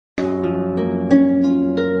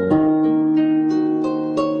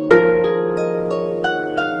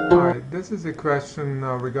This is a question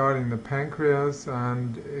regarding the pancreas,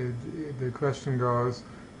 and the question goes,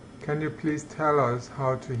 can you please tell us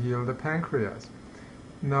how to heal the pancreas?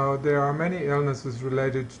 Now, there are many illnesses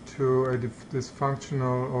related to a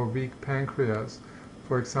dysfunctional or weak pancreas,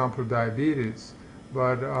 for example diabetes,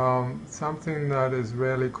 but something that is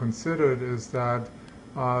rarely considered is that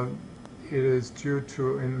it is due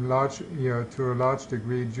to, to a large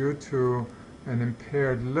degree, due to an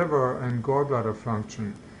impaired liver and gallbladder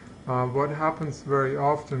function. What happens very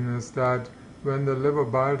often is that when the liver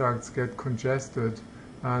bile ducts get congested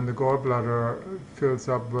and the gallbladder fills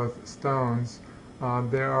up with stones,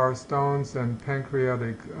 there are stones and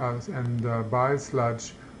pancreatic and bile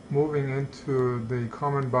sludge moving into the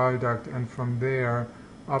common bile duct and from there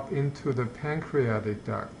up into the pancreatic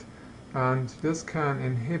duct. And this can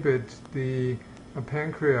inhibit the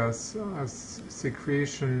pancreas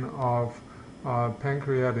secretion of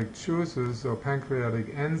pancreatic juices or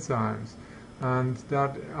pancreatic enzymes, and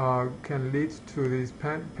that can lead to these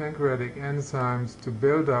pancreatic enzymes to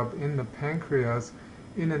build up in the pancreas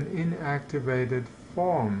in an inactivated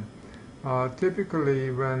form.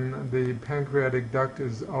 Typically, when the pancreatic duct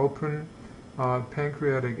is open,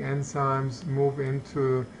 pancreatic enzymes move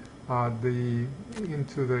into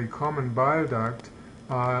the common bile duct,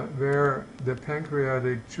 where the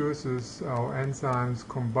pancreatic juices or enzymes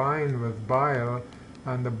combine with bile,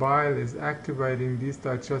 and the bile is activating these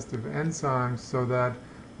digestive enzymes so that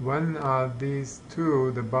when these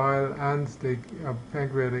two, the bile and the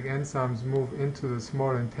pancreatic enzymes, move into the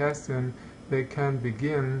small intestine, they can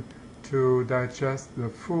begin to digest the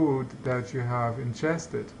food that you have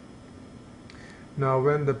ingested. Now,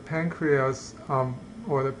 when the pancreas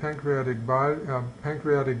or the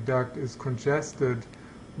pancreatic duct is congested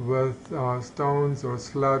with stones or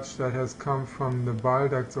sludge that has come from the bile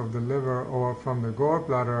ducts of the liver or from the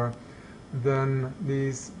gallbladder, then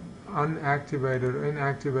these unactivated or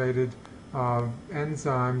inactivated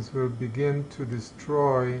enzymes will begin to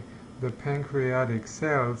destroy the pancreatic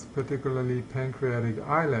cells, particularly pancreatic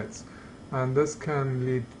islets, and this can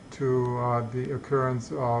lead to the occurrence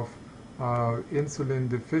of insulin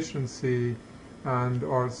deficiency and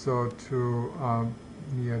also to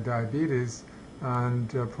diabetes and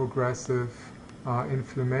progressive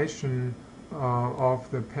inflammation of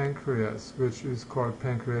the pancreas, which is called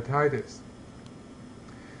pancreatitis.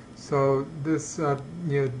 So this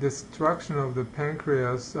destruction of the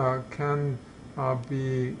pancreas can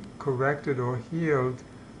be corrected or healed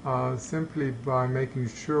simply by making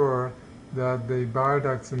sure that the bile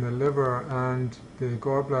ducts in the liver and the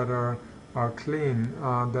gallbladder are clean,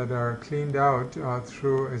 that are cleaned out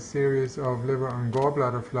through a series of liver and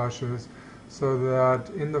gallbladder flushes, so that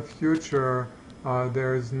in the future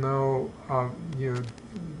there is no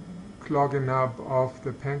clogging up of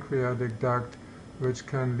the pancreatic duct, which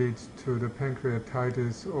can lead to the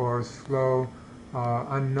pancreatitis or slow,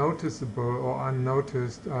 unnoticeable or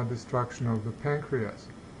unnoticed destruction of the pancreas.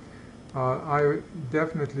 I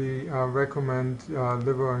definitely recommend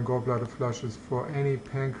liver and gallbladder flushes for any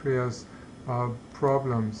pancreas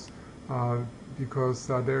problems because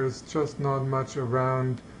there is just not much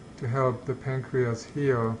around to help the pancreas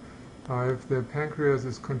heal. If the pancreas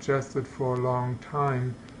is congested for a long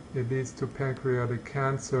time, it leads to pancreatic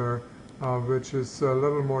cancer, which is a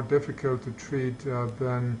little more difficult to treat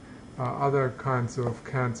than other kinds of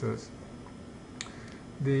cancers.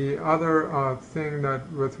 The other thing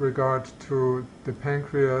that with regard to the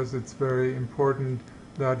pancreas, it's very important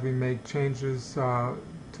that we make changes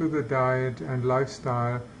to the diet and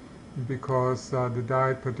lifestyle, because the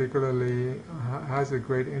diet particularly has a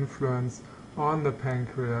great influence on the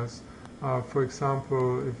pancreas. For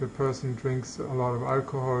example, if a person drinks a lot of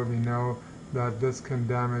alcohol, we know that this can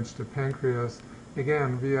damage the pancreas,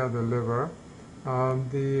 again via the liver.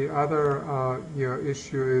 The other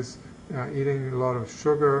issue is eating a lot of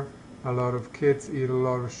sugar. A lot of kids eat a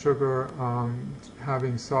lot of sugar,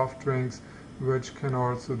 having soft drinks, which can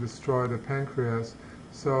also destroy the pancreas.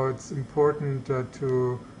 So it's important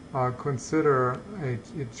to consider a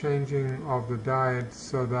changing of the diet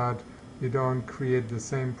so that you don't create the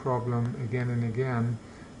same problem again and again.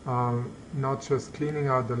 Not just cleaning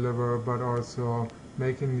out the liver, but also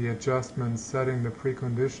making the adjustments, setting the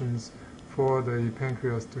preconditions for the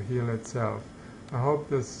pancreas to heal itself. I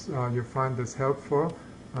hope you find this helpful,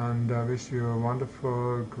 and I wish you a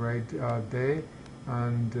wonderful, great day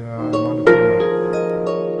and a wonderful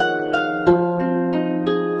life.